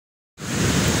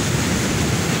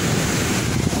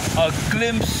a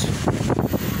glimpse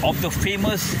of the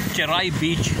famous Cherai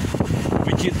Beach,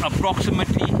 which is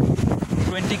approximately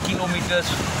 20 kilometers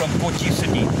from Kochi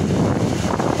city.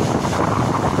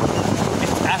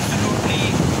 It's absolutely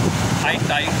high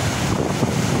tide.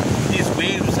 These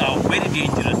waves are very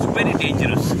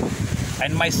dangerous.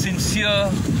 And my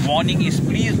sincere warning is,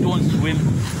 please don't swim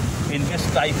in this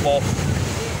type of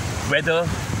weather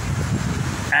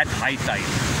at high tide.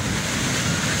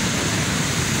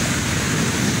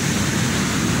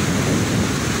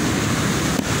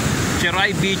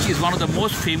 Cherai Beach is one of the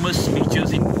most famous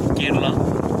beaches in Kerala.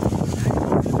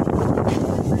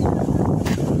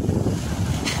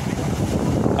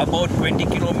 About 20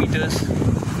 kilometers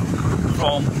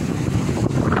from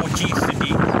Kochi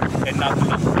city,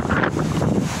 Ernakulam.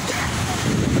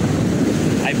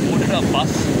 I boarded a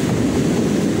bus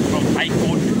from High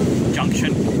Court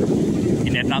junction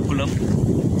in Ernakulam.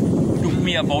 Took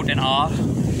me about an hour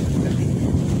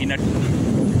in a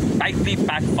tightly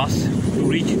packed bus to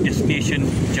reach destination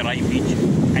Cherai Beach,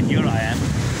 and here I am.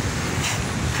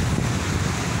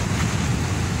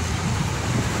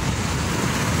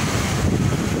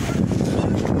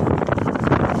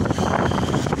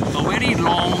 A very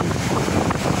long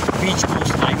beach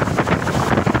coastline,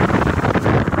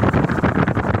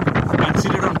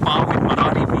 considered on par with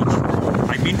Manali Beach.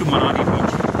 I've been to Manali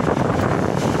Beach.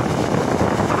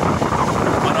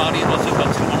 Manali is also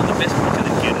considered one of the best beaches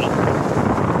in Kerala.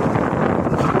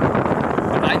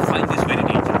 But I find this very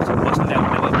dangerous. Personally, I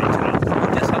would never venture out. I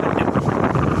would just have a dip.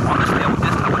 Honestly, I would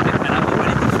just have a dip, and I'm a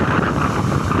very good swimmer.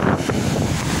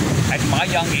 At my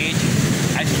young age,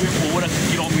 I swim over a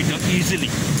kilometer easily.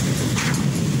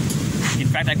 In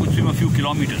fact, I could swim a few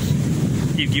kilometers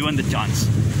if given the chance.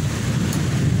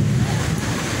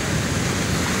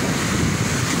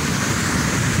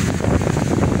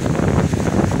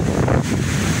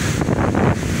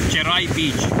 Cherai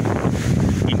Beach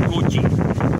in Kochi.